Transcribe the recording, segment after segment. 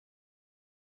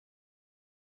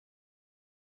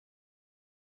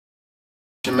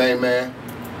Your main man,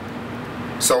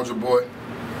 Soulja Boy,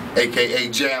 aka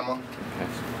Jammer.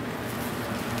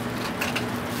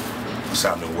 What's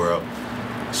out in the world?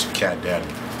 It's your cat daddy,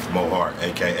 Hart,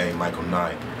 aka Michael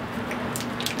Knight.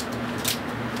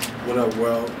 What up,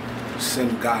 world? Sinn,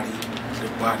 the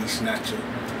body snatcher.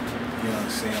 You know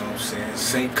what I'm saying?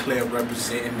 St. Clair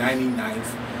representing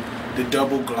 99th, the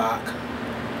double Glock.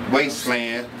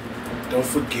 Wasteland. Don't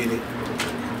forget it.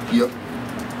 Yep.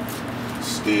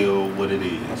 Still what it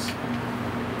is.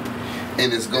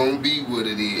 And it's gonna be what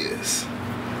it is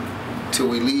till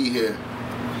we leave here.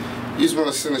 You just want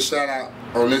to send a shout out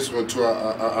on this one to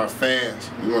our fans.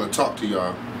 We want to talk to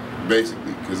y'all,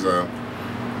 basically, because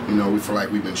you know, we feel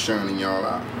like we've been shunning y'all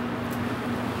out,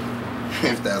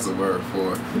 if that's a word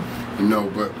for it, you know.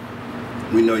 But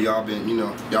we know y'all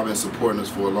been supporting us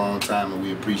for a long time, and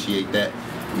we appreciate that,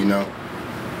 you know.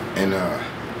 And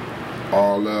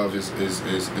all love is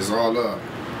all love.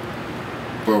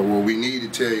 But what we need to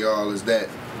tell y'all is that,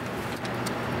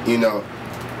 you know,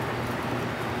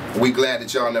 we glad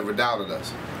that y'all never doubted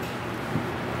us.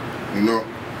 You know,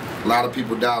 a lot of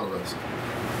people doubted us.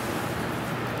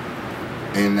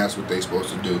 And that's what they supposed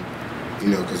to do. You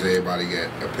know, because everybody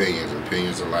got opinions.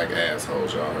 Opinions are like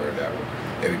assholes. Y'all heard that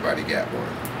one. Everybody got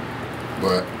one.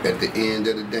 But at the end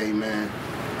of the day, man,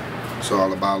 it's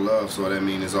all about love. So that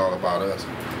means it's all about us.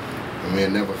 And we'll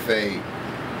never fade.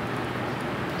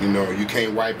 You know, you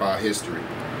can't wipe our history.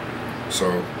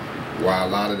 So while a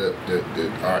lot of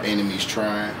our enemies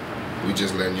trying, we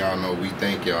just letting y'all know we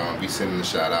thank y'all. We sending a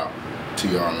shout out to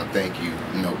y'all and a thank you.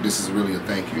 You know, this is really a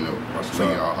thank you note for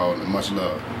y'all holding. Much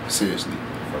love, seriously.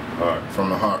 From the heart. From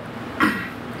the heart.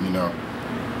 You know,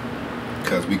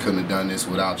 because we couldn't have done this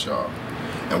without y'all.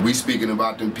 And we speaking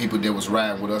about them people that was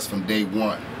riding with us from day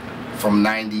one, from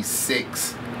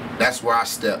 '96. That's where I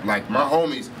stepped. Like my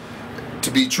homies, to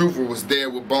be truthful, was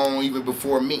there with Bone even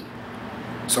before me.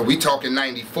 So we talking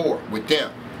 '94 with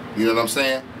them. You know what I'm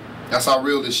saying? That's how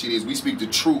real this shit is. We speak the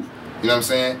truth. You know what I'm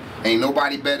saying? Ain't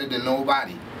nobody better than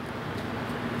nobody.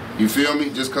 You feel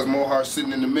me? Just because Mohart's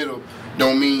sitting in the middle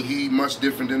don't mean he much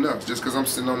different than us. Just because I'm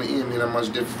sitting on the end mean I'm much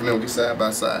different from them. We side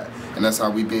by side. And that's how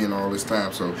we been all this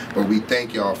time. So, but we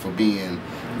thank y'all for being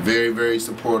very, very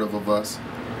supportive of us.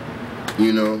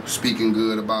 You know, speaking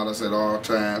good about us at all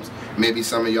times. Maybe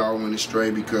some of y'all went astray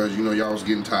because, you know, y'all was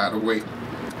getting tired of waiting.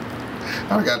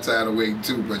 I got tired of waiting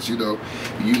too, but you know,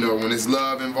 when it's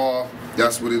love involved,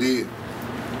 that's what it is.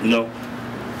 You know,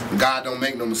 God don't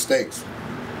make no mistakes.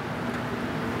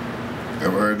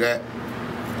 Ever heard that?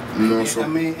 You know, so I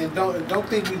mean, and don't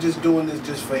think we just doing this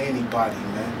just for anybody,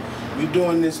 man. We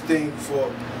doing this thing for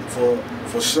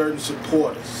certain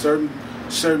supporters,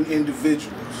 certain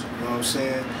individuals. You know what I'm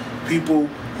saying? People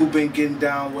who've been getting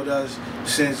down with us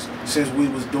since we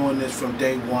was doing this from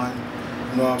day one.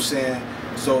 You know what I'm saying?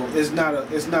 So it's not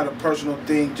a personal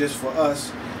thing just for us.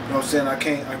 You know what I'm saying?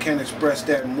 I can't express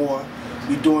that more.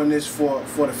 We doing this for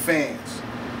the fans. You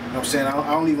know what I'm saying?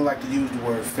 I don't even like to use the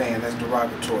word fan. That's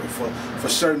derogatory. For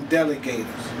certain delegators,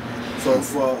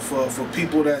 for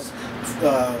people that's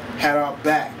had our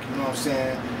back. You know what I'm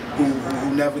saying?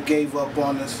 Who never gave up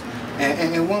on us.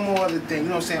 And one more other thing, you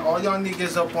know what I'm saying? All y'all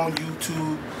niggas up on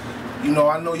YouTube, you know,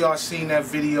 I know y'all seen that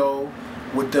video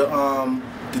with the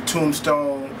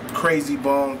Tombstone Crazy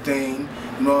Bone thing,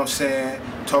 you know what I'm saying?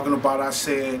 Talking about I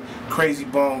said Crazy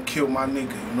Bone killed my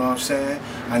nigga, you know what I'm saying?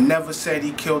 I never said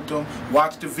he killed him.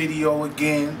 Watch the video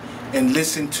again and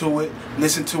listen to it.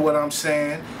 Listen to what I'm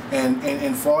saying.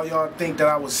 And for all y'all think that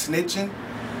I was snitching,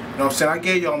 you know what I'm saying? I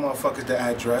gave y'all motherfuckers the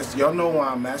address. Y'all know where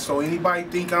I'm at. So anybody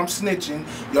think I'm snitching,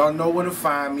 y'all know where to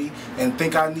find me. And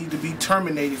think I need to be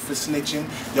terminated for snitching,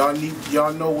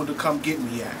 y'all know where to come get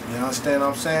me at. You understand what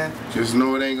I'm saying? Just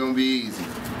know it ain't gonna be easy.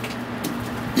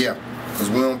 Yeah, because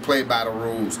we don't play by the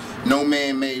rules. No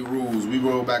man made rules. We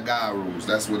roll by God rules.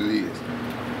 That's what it is.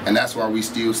 And that's why we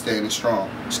still standing strong.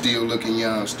 Still looking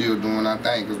young. Still doing our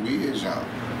thing because we is young.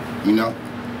 You know?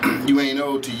 You ain't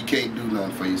old till you can't do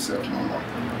nothing for yourself no more.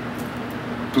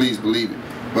 Please believe it.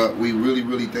 But we really,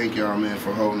 really thank y'all, man,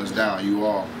 for holding us down. You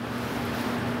all.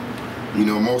 You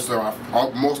know, most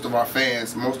of our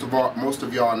fans, most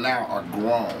of y'all now are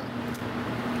grown.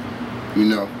 You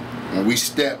know, when we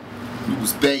stepped, we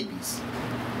was babies.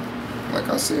 Like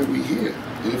I said, we here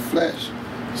in the flesh,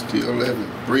 still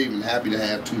living, breathing, happy to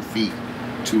have 2 feet,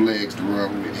 2 legs to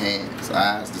run with, hands,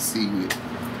 eyes to see with,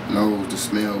 nose to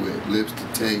smell with, lips to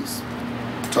taste,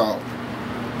 talk.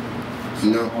 You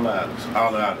know, all at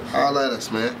us. All at us,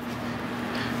 man.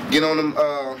 Get on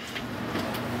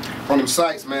them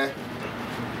sites, man.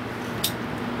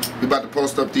 We about to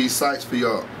post up these sites for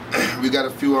y'all. We got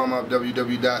a few on them up,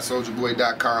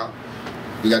 www.souljahboy.com.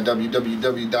 We got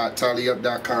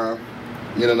www.tallyup.com.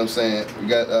 You know what I'm saying? We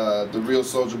got The Real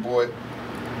Souljah Boy,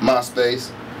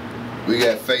 MySpace. We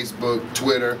got Facebook,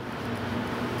 Twitter,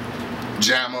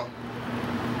 Jammer,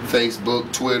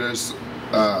 Facebook, Twitter,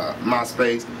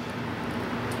 MySpace.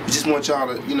 We just want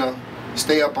y'all to, you know,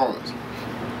 stay up on us.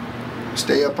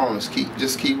 Stay up on us.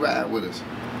 Just keep riding with us.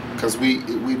 Cause we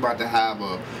about to have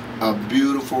a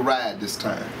beautiful ride this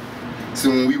time. See,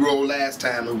 when we rolled last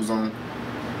time, it was on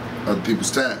other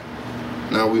people's time.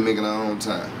 Now we making our own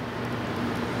time.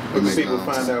 People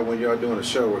find out when y'all doing a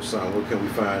show or something. Where can we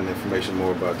find information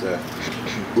more about that?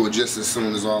 Well, just as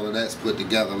soon as all of that's put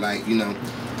together, like, you know,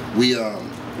 we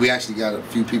actually got a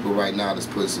few people right now that's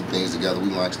putting some things together. We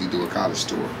gonna actually do a college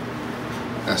tour.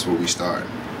 That's where we start.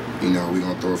 You know, we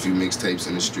gonna throw a few mixtapes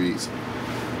in the streets.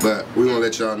 But we gonna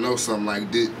let y'all know something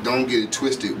like this. Don't get it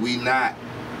twisted. We not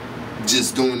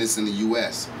just doing this in the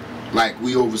U.S. Like,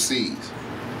 we overseas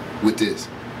with this.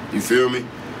 You feel me?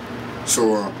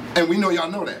 So, and we know y'all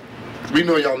know that. We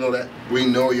know y'all know that. We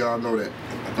know y'all know that.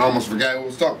 I almost forgot who I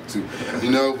was talking to.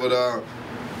 You know, but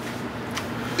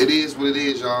it is what it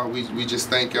is, y'all. We just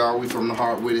thank y'all. We from the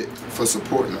heart with it for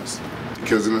supporting us.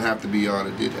 Because it don't have to be y'all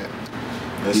that did that.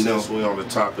 And since we're on the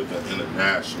topic of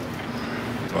international,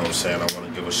 you know what I'm saying, I want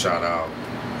to give a shout out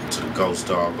to the Ghost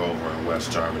Dog over in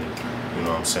West Germany. You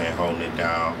know what I'm saying, holding it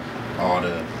down. All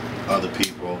the other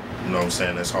people, you know what I'm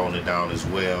saying, that's holding it down as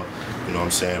well. You know what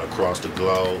I'm saying, across the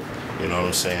globe. You know what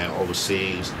I'm saying,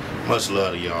 overseas. Much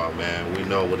love to y'all, man. We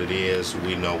know what it is.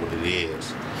 We know what it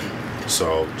is.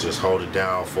 So just hold it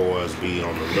down for us. Be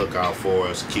on the lookout for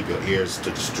us. Keep your ears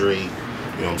to the street.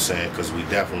 You know what I'm saying? Because we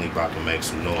definitely about to make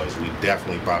some noise. We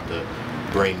definitely about to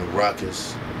bring the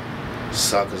ruckus.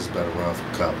 Suckers better run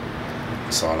for cover.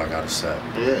 That's all I got to say.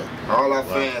 Yeah, all our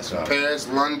fans from Paris,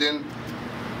 London,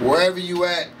 wherever you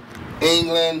at,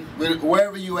 England,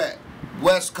 wherever you at,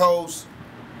 West Coast,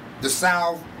 the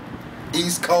South,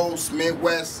 East Coast,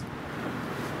 Midwest,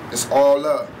 it's all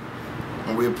love.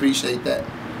 And we appreciate that.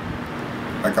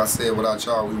 Like I said, without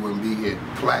y'all, we wouldn't be here.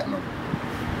 Platinum,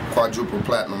 quadruple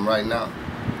platinum right now.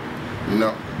 You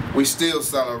know, we still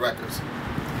selling records.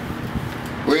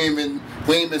 We ain't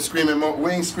been screaming more.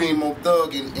 We ain't screamed more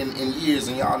thug in years,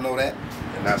 and y'all know that.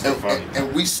 And that's the funny thing.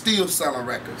 And we still selling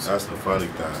records. That's the funny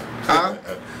thing. Huh?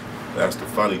 That's the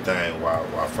funny thing.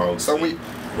 Why folks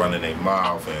running their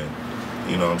mouth and,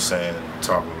 you know what I'm saying,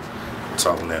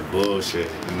 talking that bullshit.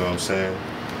 You know what I'm saying?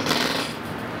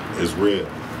 It's real.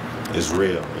 It's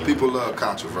real. People love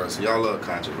controversy. Y'all love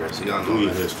controversy. Y'all know we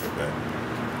that. history,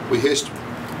 man. We history.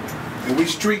 And we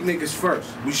street niggas first.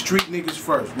 We street niggas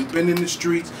first. We been in the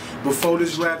streets before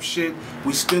this rap shit.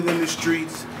 We still in the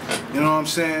streets. You know what I'm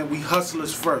saying? We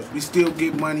hustlers first. We still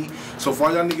get money. So if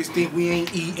all y'all niggas think we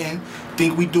ain't eating,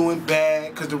 think we doing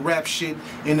bad, cause the rap shit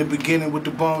in the beginning with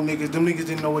the bone niggas, them niggas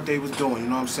didn't know what they was doing. You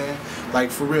know what I'm saying?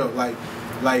 Like, for real. Like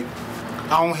I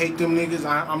don't hate them niggas.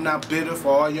 I'm not bitter. For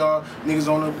all y'all niggas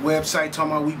on the website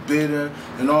talking about we bitter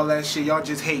and all that shit, y'all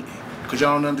just hating. Cause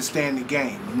y'all don't understand the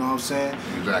game. You know what I'm saying?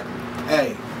 Exactly.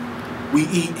 Hey, we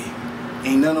eating.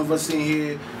 Ain't none of us in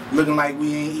here looking like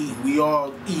we ain't eating. We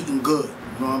all eating good.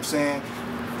 You know what I'm saying?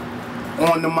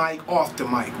 On the mic, off the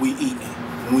mic, we eating.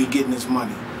 And we getting this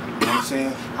money. You know what I'm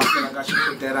saying? I feel like I should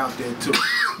put that out there too.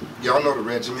 Y'all know the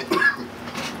regiment.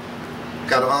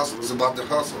 Gotta hustle. It's about the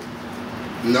hustle.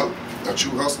 No, a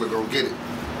true hustler gonna get it.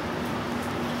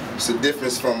 It's a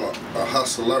difference from a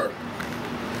hustler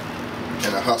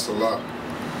and a hustler.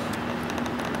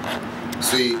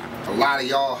 See, a lot of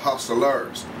y'all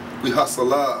hustlers. We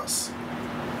hustlers.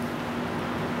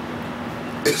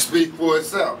 It speaks for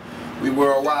itself. We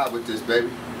worldwide with this, baby.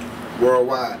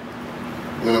 Worldwide.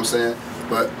 You know what I'm saying?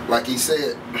 But like he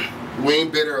said, we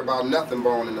ain't bitter about nothing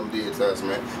Bone and them did to us,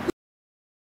 man.